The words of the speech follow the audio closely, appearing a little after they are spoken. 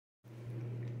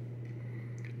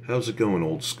How's it going,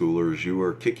 old schoolers? You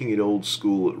are kicking it old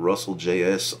school at Russell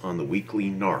J.S. on the Weekly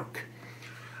Narc.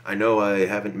 I know I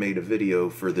haven't made a video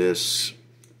for this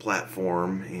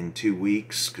platform in 2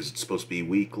 weeks because it's supposed to be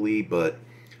weekly, but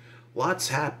lots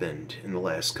happened in the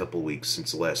last couple weeks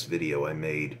since the last video I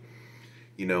made.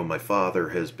 You know, my father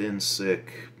has been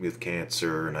sick with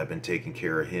cancer and I've been taking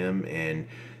care of him, and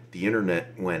the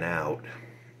internet went out,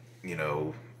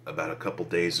 about a couple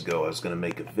days ago. I was going to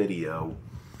make a video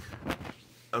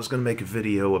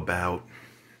about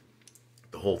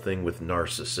the whole thing with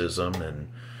narcissism,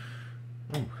 and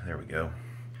there we go.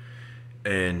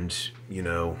 And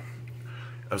I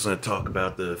was going to talk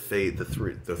about the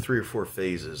three or four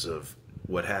phases of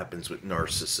what happens with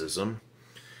narcissism.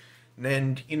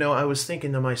 And I was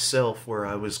thinking to myself where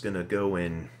I was going to go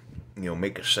and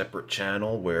make a separate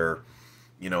channel where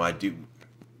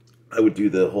I would do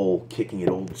the whole kicking it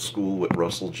old school with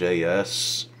Russell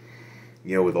J.S.,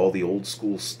 with all the old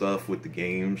school stuff with the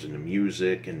games and the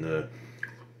music and the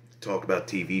talk about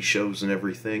TV shows and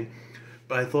everything.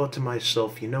 But I thought to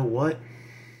myself, you know what?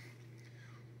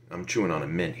 I'm chewing on a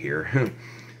mint here.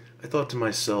 I thought to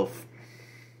myself,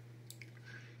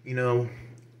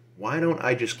 why don't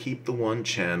I just keep the one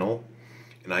channel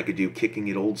and I could do Kicking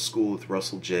It Old School with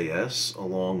Russell J.S.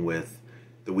 along with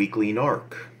the Weekly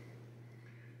Narc.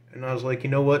 And I was like, you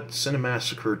know what?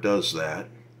 Cinemassacre does that.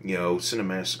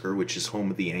 Cinemassacre, which is home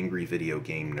of the Angry Video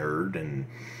Game Nerd, and,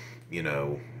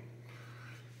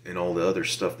 and all the other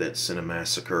stuff that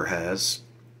Cinemassacre has.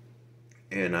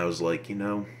 And I was like,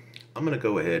 I'm going to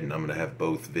go ahead and I'm going to have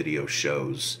both video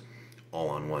shows all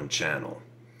on one channel.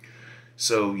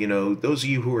 So, those of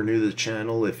you who are new to the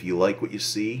channel, if you like what you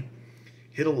see,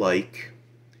 hit a like,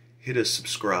 hit a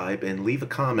subscribe, and leave a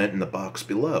comment in the box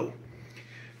below.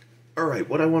 Alright,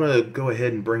 what I want to go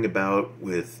ahead and bring about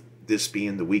with this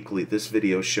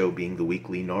video show being the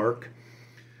Weekly Narc,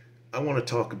 I want to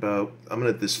talk about,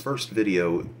 this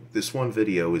one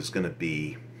video is going to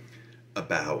be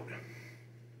about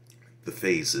the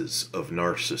phases of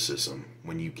narcissism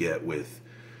when you get with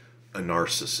a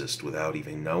narcissist without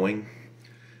even knowing.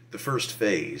 The first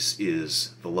phase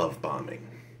is the love bombing.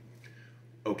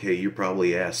 Okay, you're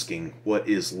probably asking, what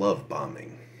is love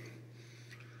bombing?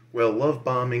 Well, love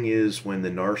bombing is when the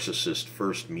narcissist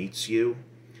first meets you.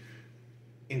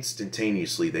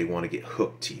 Instantaneously, they want to get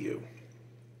hooked to you.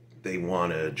 They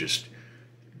want to just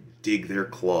dig their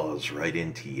claws right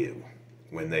into you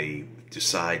when they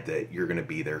decide that you're going to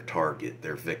be their target,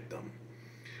 their victim.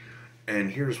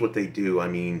 And here's what they do. I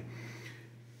mean,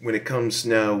 when it comes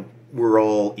now, we're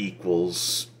all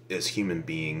equals as human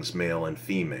beings, male and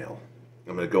female.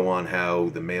 I'm going to go on how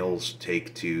the males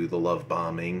take to the love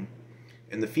bombing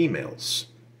and the females.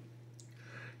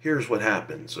 Here's what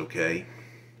happens, okay?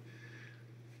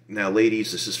 Now,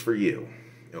 ladies, this is for you,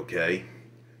 okay?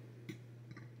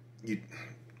 You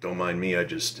don't mind me, I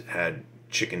just had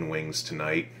chicken wings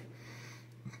tonight.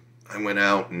 I went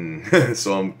out and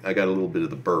so I got a little bit of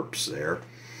the burps there.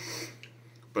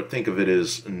 But think of it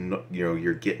as,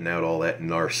 you're getting out all that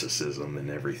narcissism and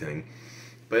everything.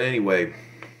 But anyway,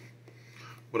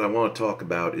 what I want to talk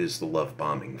about is the love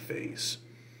bombing phase.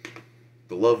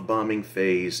 The love bombing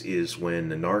phase is when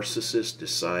the narcissist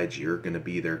decides you're going to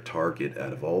be their target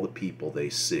out of all the people they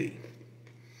see.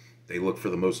 They look for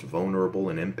the most vulnerable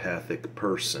and empathic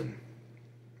person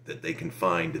that they can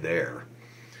find there.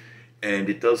 And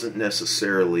it doesn't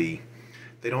necessarily,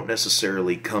 they don't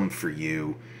necessarily come for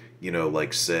you,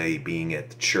 like say being at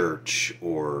the church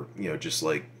or, just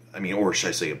like, or should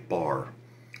I say a bar.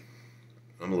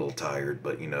 I'm a little tired,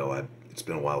 but it's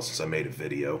been a while since I made a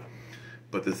video.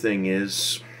 But the thing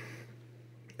is,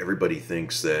 everybody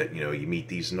thinks that, you meet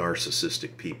these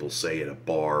narcissistic people, say, at a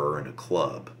bar or in a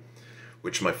club,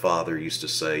 which my father used to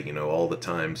say, all the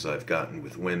times I've gotten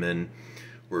with women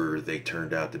where they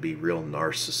turned out to be real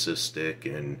narcissistic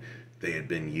and they had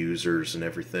been users and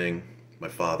everything. My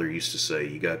father used to say,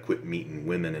 you gotta quit meeting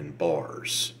women in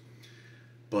bars.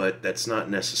 But that's not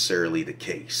necessarily the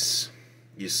case.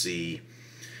 You see,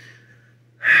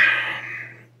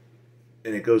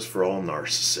 and it goes for all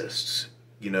narcissists.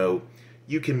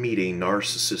 You can meet a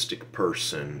narcissistic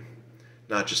person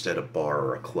not just at a bar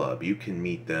or a club. You can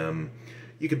meet them,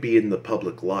 you could be in the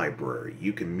public library.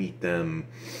 You can meet them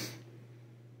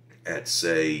at,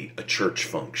 say, a church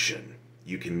function.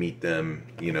 You can meet them,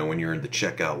 when you're in the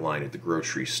checkout line at the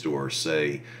grocery store.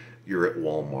 Say you're at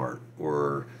Walmart,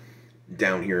 or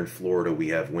down here in Florida we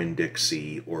have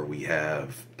Winn-Dixie, or we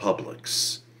have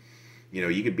Publix.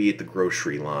 You could be at the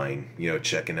grocery line,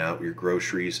 checking out your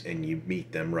groceries, and you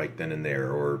meet them right then and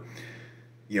there. Or,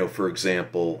 For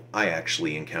example, I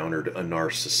actually encountered a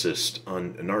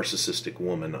narcissistic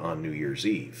woman on New Year's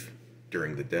Eve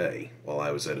during the day while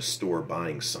I was at a store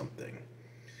buying something.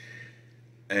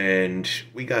 And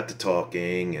we got to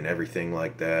talking and everything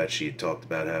like that. She had talked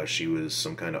about how she was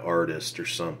some kind of artist or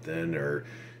something, or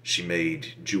she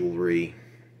made jewelry.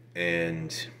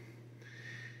 And,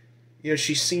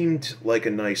 she seemed like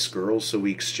a nice girl, so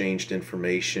we exchanged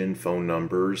information, phone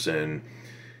numbers, and,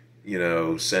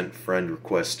 sent friend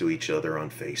requests to each other on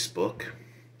Facebook.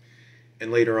 And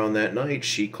later on that night,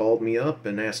 she called me up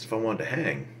and asked if I wanted to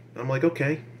hang. I'm like,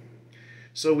 okay.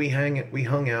 So we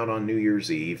hung out on New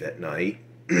Year's Eve at night.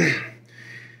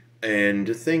 And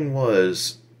the thing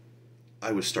was,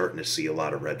 I was starting to see a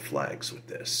lot of red flags with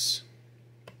this.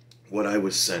 What I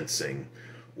was sensing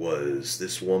was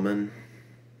this woman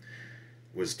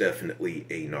was definitely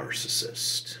a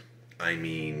narcissist. I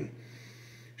mean,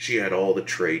 she had all the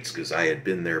traits, because I had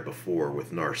been there before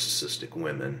with narcissistic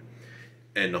women.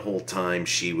 And the whole time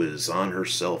she was on her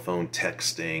cell phone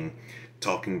texting,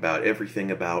 talking about everything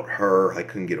about her. I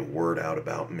couldn't get a word out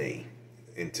about me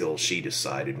until she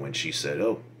decided, when she said,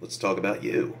 oh, let's talk about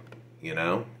you,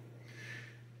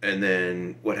 And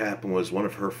then what happened was, one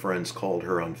of her friends called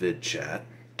her on vid chat,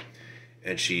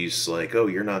 and she's like, oh,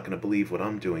 you're not going to believe what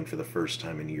I'm doing for the first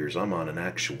time in years. I'm on an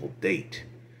actual date.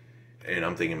 And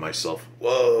I'm thinking to myself,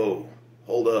 whoa,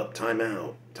 hold up, time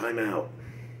out.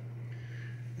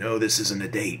 No, this isn't a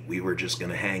date. We were just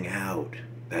going to hang out.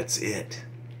 That's it.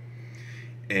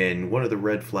 And one of the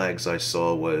red flags I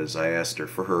saw was, I asked her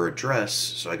for her address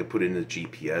so I could put it in the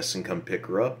GPS and come pick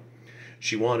her up.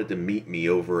 She wanted to meet me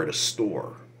over at a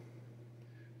store.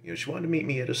 She wanted to meet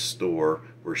me at a store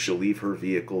where she'll leave her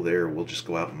vehicle there. We'll just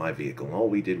go out in my vehicle. And all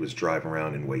we did was drive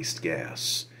around and waste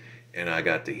gas. And I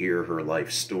got to hear her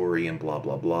life story and blah,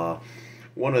 blah, blah.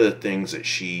 One of the things that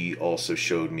she also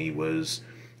showed me was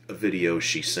a video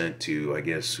she sent to, I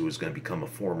guess, who was going to become a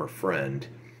former friend,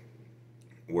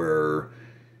 where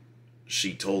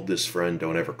she told this friend,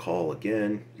 don't ever call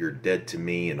again, you're dead to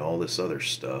me, and all this other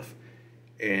stuff.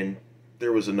 And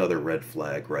there was another red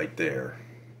flag right there.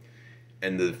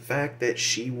 And the fact that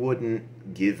she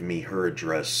wouldn't give me her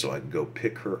address so I could go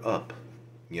pick her up,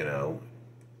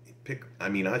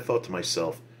 I thought to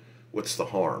myself, what's the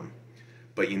harm?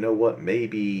 But you know what?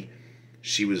 Maybe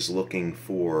she was looking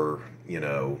for,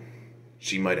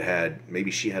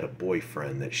 maybe she had a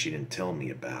boyfriend that she didn't tell me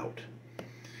about.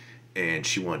 And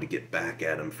she wanted to get back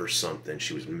at him for something.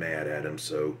 She was mad at him,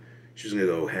 so she was going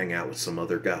to go hang out with some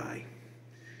other guy.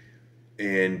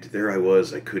 And there I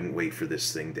was, I couldn't wait for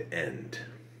this thing to end.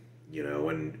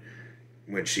 And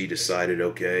when she decided,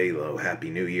 okay, well, Happy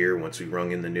New Year, once we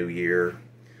rung in the new year,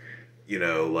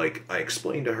 I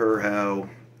explained to her how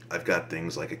I've got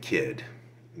things like a kid.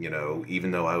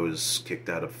 Even though I was kicked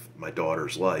out of my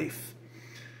daughter's life,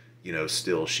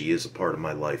 still she is a part of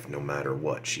my life no matter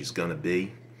what she's going to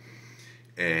be.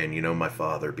 And, my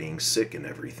father being sick and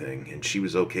everything. And she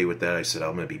was okay with that. I said,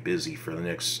 I'm going to be busy for the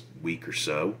next week or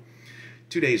so.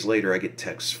 2 days later, I get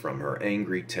texts from her,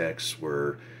 angry texts,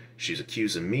 where she's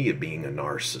accusing me of being a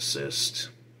narcissist.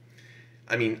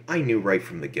 I knew right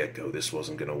from the get-go this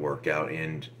wasn't going to work out.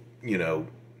 And,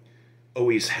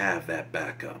 always have that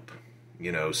backup.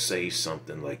 Say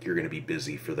something like, you're going to be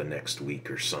busy for the next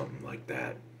week or something like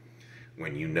that,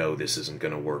 when this isn't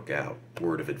going to work out.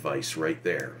 Word of advice right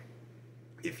there.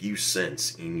 If you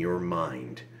sense in your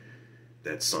mind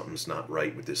that something's not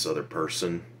right with this other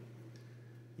person,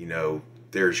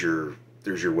 there's your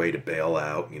way to bail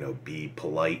out, be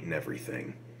polite and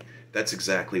everything. That's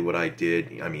exactly what I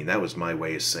did. That was my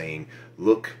way of saying,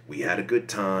 look, we had a good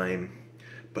time,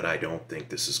 but I don't think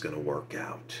this is going to work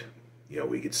out.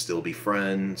 We could still be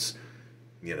friends,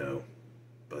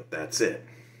 but that's it.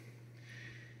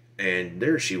 And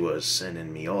there she was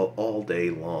sending me all day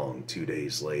long, 2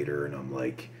 days later, and I'm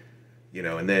like,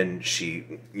 and then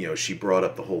she brought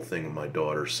up the whole thing with my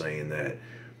daughter, saying that,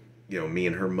 me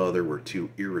and her mother were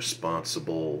two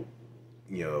irresponsible,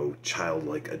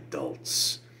 childlike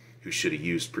adults who should have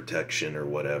used protection or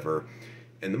whatever.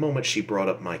 And the moment she brought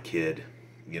up my kid,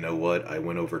 you know what? I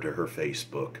went over to her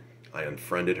Facebook, I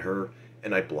unfriended her,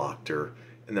 and I blocked her,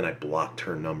 and then I blocked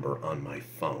her number on my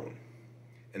phone.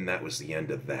 And that was the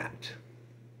end of that.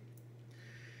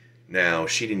 Now,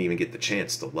 she didn't even get the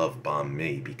chance to love bomb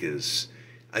me, because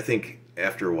I think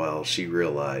after a while she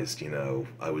realized,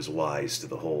 I was wise to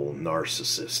the whole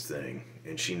narcissist thing,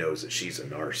 and she knows that she's a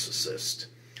narcissist.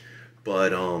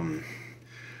 But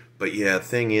yeah,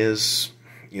 thing is,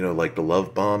 like the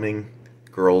love bombing,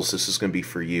 girls, this is going to be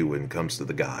for you when it comes to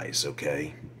the guys,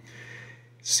 okay?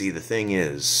 See, the thing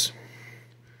is,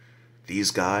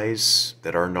 These guys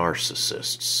that are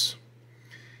narcissists,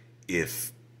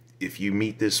 if you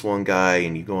meet this one guy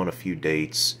and you go on a few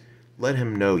dates, let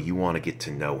him know you want to get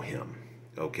to know him.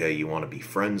 Okay, you want to be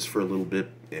friends for a little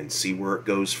bit and see where it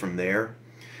goes from there.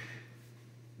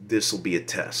 This will be a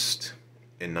test,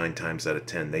 and 9 times out of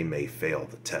 10 they may fail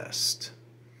the test.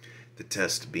 The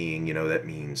test being, that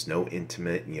means no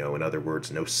intimate, in other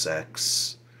words, no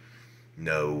sex,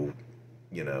 no,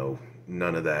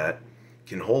 none of that.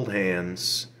 Can hold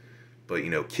hands, but,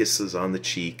 kisses on the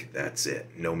cheek, that's it.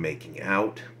 No making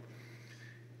out.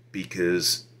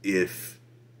 Because if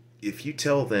you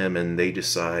tell them and they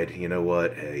decide, you know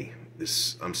what, hey,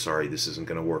 I'm sorry, this isn't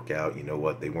going to work out, you know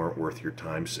what, they weren't worth your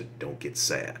time, so don't get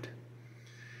sad.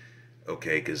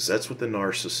 Okay, because that's what the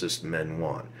narcissist men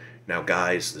want. Now,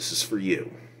 guys, this is for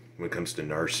you. When it comes to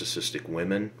narcissistic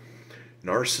women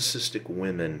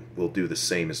will do the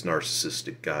same as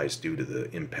narcissistic guys do to the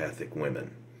empathic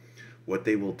women. What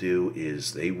they will do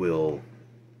is they will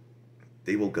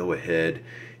go ahead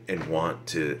and want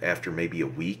to, after maybe a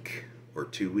week or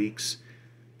 2 weeks,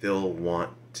 they'll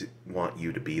want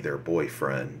you to be their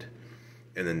boyfriend,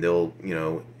 and then they'll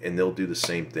do the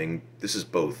same thing. This is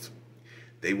both.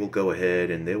 They will go ahead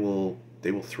and they will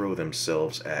throw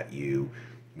themselves at you,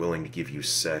 willing to give you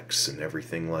sex and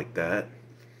everything like that.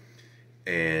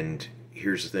 And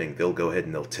here's the thing, they'll go ahead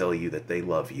and they'll tell you that they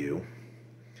love you,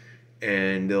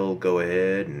 and they'll go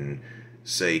ahead and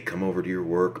say, come over to your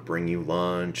work, bring you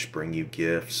lunch, bring you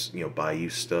gifts, buy you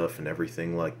stuff and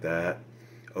everything like that.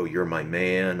 Oh, you're my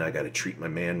man, I gotta treat my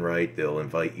man right. They'll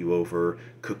invite you over,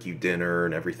 cook you dinner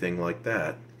and everything like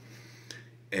that.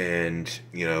 And,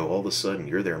 all of a sudden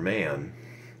you're their man,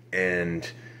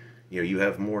 and, you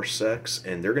have more sex,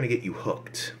 and they're gonna get you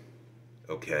hooked.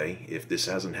 Okay? If this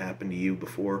hasn't happened to you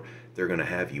before, they're gonna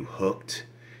have you hooked,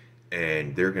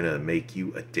 and they're gonna make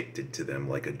you addicted to them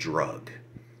like a drug.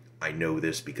 I know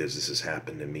this because this has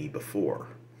happened to me before,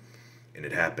 and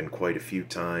it happened quite a few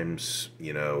times.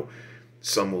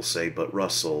 Some will say, but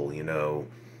Russell,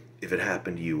 if it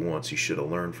happened to you once, you should have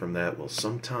learned from that. Well,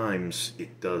 sometimes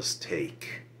it does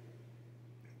take,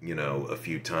 a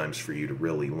few times for you to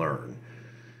really learn,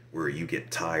 where you get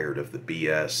tired of the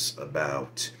BS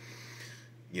about,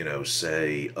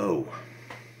 say, oh,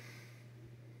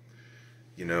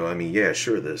 yeah,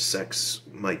 sure, the sex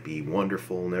might be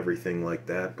wonderful and everything like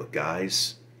that, but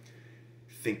guys,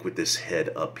 think with this head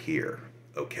up here,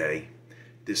 okay?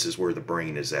 This is where the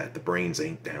brain is at. The brains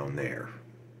ain't down there.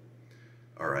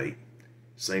 Alright?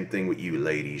 Same thing with you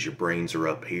ladies. Your brains are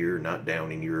up here, not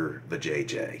down in your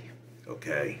vajayjay.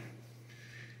 Okay?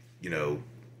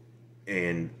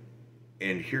 And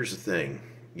here's the thing.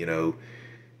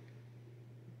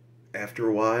 After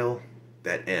a while,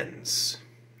 that ends.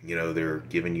 They're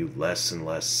giving you less and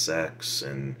less sex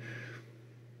and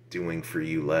doing for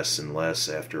you less and less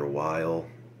after a while.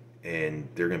 And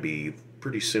they're going to be,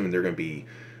 pretty soon, they're going to be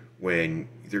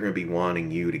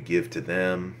wanting you to give to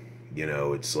them.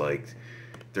 It's like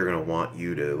they're going to want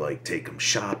you to, like, take them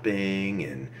shopping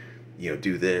and,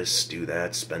 do this, do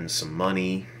that, spend some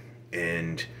money.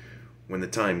 And when the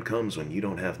time comes when you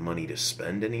don't have money to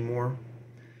spend anymore,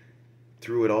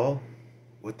 through it all,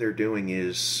 what they're doing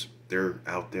is they're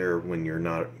out there when you're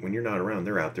not around.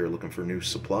 They're out there looking for new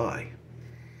supply.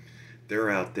 They're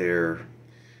out there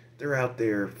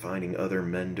finding other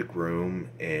men to groom,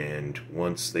 and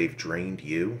once they've drained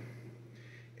you,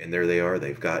 and there they are,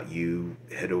 they've got you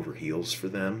head over heels for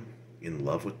them, in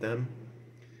love with them,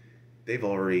 they've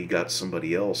already got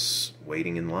somebody else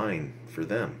waiting in line for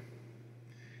them.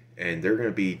 And they're going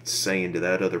to be saying to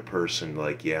that other person,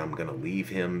 like, yeah, I'm going to leave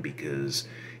him because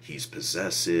he's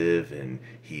possessive, and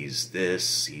he's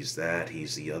this, he's that,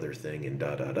 he's the other thing, and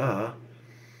da-da-da.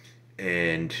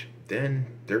 And then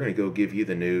they're going to go give you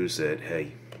the news that,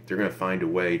 hey, they're going to find a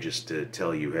way just to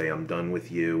tell you, hey, I'm done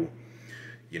with you.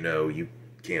 You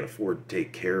can't afford to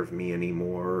take care of me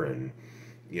anymore, and,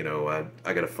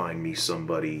 I got to find me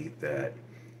somebody that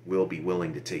will be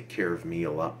willing to take care of me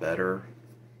a lot better.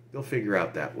 They'll figure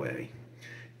out that way.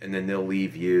 And then they'll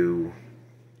leave you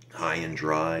high and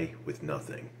dry with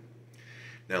nothing.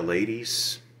 Now,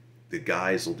 ladies, the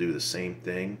guys will do the same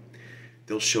thing.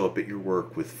 They'll show up at your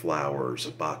work with flowers,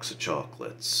 a box of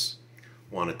chocolates,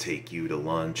 want to take you to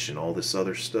lunch and all this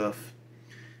other stuff.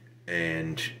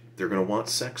 And they're going to want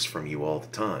sex from you all the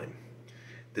time.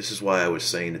 This is why I was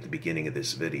saying at the beginning of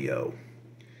this video,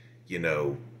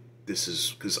 this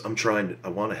is because I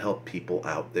want to help people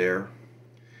out there.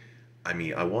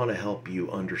 I want to help you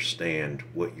understand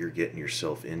what you're getting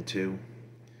yourself into.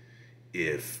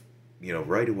 If,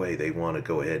 right away they want to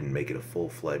go ahead and make it a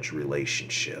full-fledged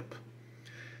relationship,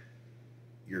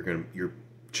 you're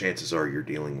chances are you're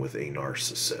dealing with a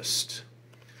narcissist.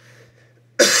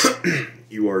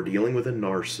 You are dealing with a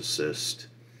narcissist,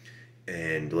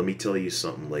 and let me tell you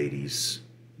something, ladies.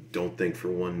 Don't think for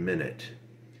 1 minute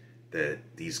that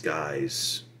these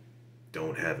guys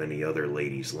don't have any other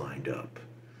ladies lined up,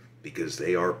 because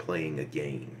they are playing a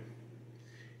game.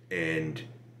 And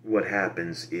what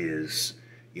happens is,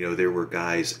 there were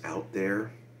guys out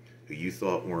there who you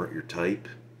thought weren't your type.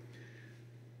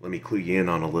 Let me clue you in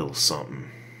on a little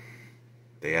something.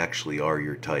 They actually are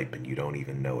your type, and you don't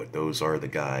even know it. Those are the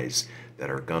guys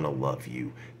that are gonna love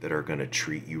you, that are gonna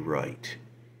treat you right.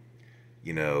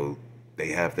 They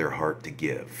have their heart to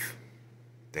give.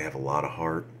 They have a lot of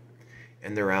heart,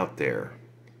 and they're out there.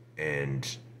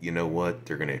 And you know what?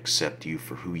 They're gonna accept you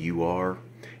for who you are,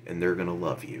 and they're gonna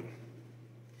love you.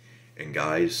 And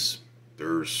guys,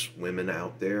 there's women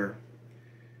out there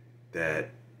that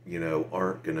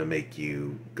aren't going to make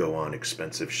you go on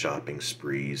expensive shopping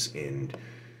sprees and,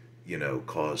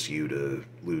 cause you to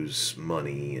lose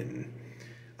money. And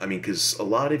because a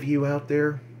lot of you out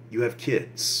there, you have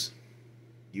kids.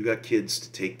 You got kids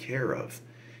to take care of.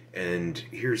 And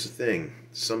here's the thing.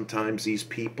 Sometimes these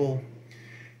people,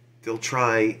 they'll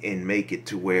try and make it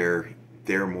to where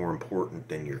they're more important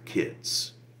than your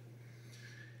kids.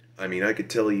 I could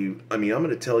tell you, I'm going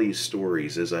to tell you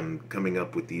stories as I'm coming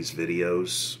up with these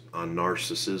videos on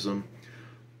narcissism.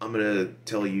 I'm going to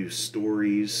tell you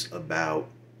stories about,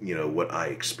 what I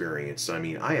experienced.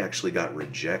 I actually got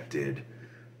rejected.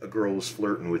 A girl was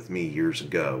flirting with me years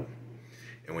ago.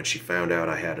 And when she found out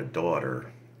I had a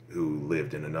daughter who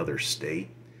lived in another state,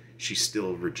 she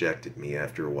still rejected me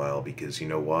after a while, because you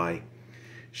know why?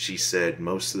 She said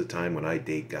most of the time when I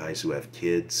date guys who have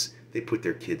kids, they put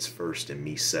their kids first and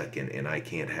me second, and I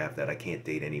can't have that. I can't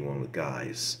date anyone with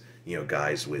guys,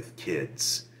 guys with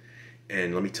kids.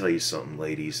 And let me tell you something,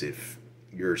 ladies, if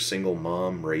you're a single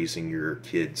mom raising your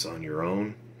kids on your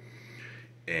own,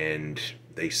 and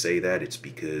they say that, it's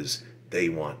because they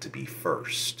want to be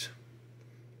first,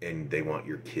 and they want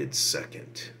your kids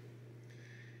second.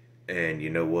 And you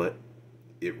know what?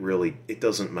 It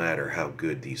doesn't matter how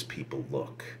good these people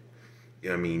look.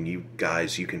 You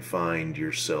guys, you can find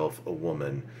yourself a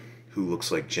woman who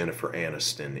looks like Jennifer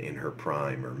Aniston in her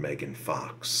prime, or Megan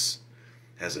Fox,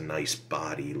 has a nice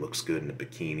body, looks good in a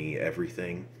bikini,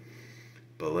 everything.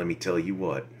 But let me tell you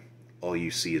what, all you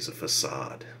see is a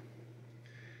facade.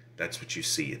 That's what you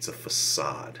see. It's a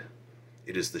facade.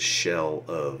 It is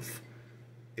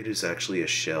actually a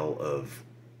shell of,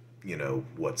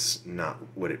 what's not,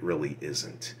 what it really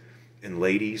isn't. And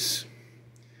ladies,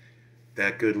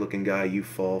 that good-looking guy you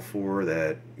fall for,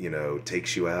 that,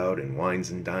 takes you out and wines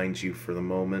and dines you for the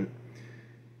moment,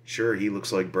 sure, he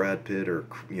looks like Brad Pitt or,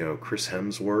 Chris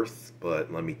Hemsworth,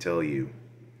 but let me tell you,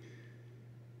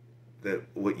 that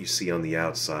what you see on the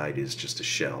outside is just a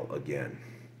shell again.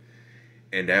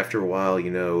 And after a while,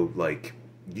 like,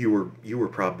 you were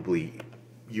probably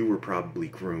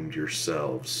groomed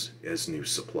yourselves as new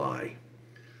supply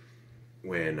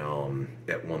when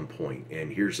at one point.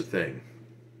 And here's the thing.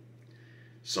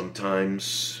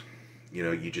 Sometimes,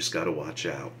 you just got to watch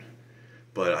out.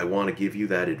 But I want to give you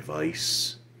that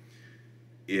advice.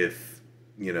 If,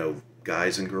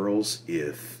 guys and girls,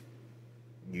 if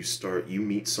you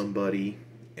meet somebody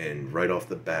and right off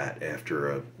the bat,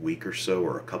 after a week or so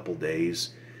or a couple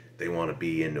days, they want to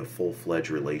be in a full-fledged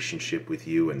relationship with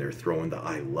you and they're throwing the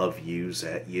I love yous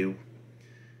at you,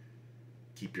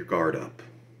 keep your guard up.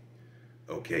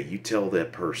 Okay, you tell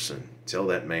that person, tell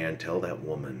that man, tell that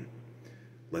woman,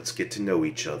 let's get to know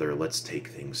each other, let's take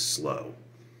things slow.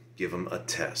 Give them a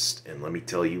test, and let me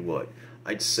tell you what,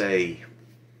 I'd say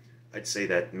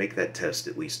that make that test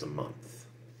at least a month.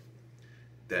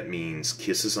 That means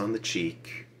kisses on the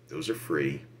cheek, those are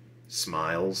free,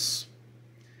 smiles,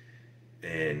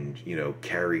 and,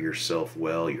 carry yourself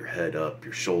well, your head up,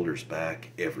 your shoulders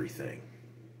back, everything.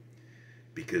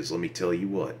 Because let me tell you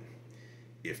what,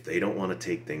 if they don't want to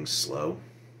take things slow,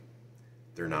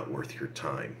 they're not worth your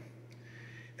time.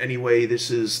 Anyway,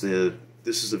 this is a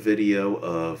video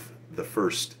of the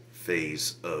first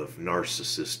phase of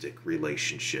narcissistic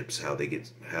relationships, how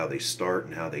they start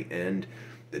and how they end.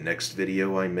 The next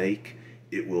video I make,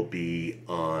 it will be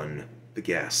on the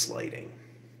gaslighting.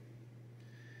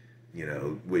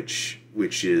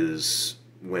 Which is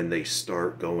when they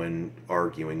start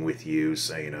arguing with you,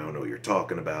 saying, I don't know what you're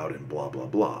talking about, and blah, blah,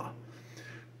 blah.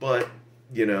 But,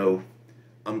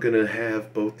 I'm going to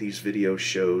have both these video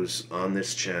shows on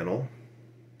this channel,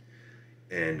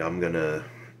 and I'm going to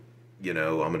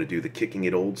do the Kicking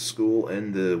It Old School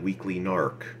and the Weekly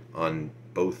Narc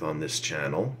both on this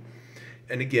channel.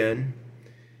 And again,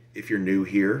 if you're new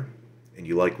here and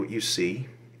you like what you see,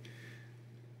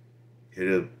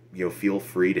 feel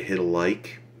free to hit a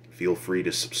like, feel free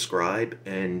to subscribe,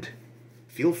 and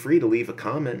feel free to leave a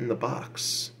comment in the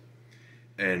box.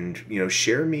 And,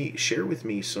 share with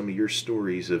me some of your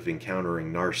stories of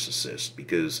encountering narcissists,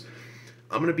 because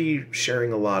I'm going to be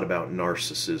sharing a lot about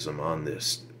narcissism on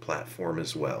this platform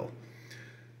as well.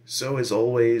 So, as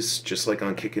always, just like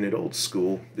on Kicking It Old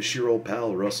School, this is your old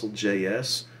pal, Russell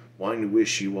J.S., wanting to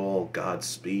wish you all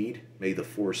Godspeed. May the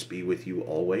Force be with you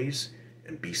always,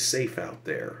 and be safe out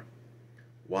there.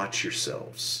 Watch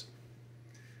yourselves.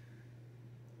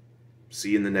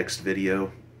 See you in the next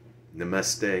video.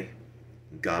 Namaste.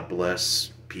 God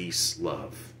bless. Peace.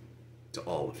 Love to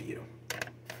all of you.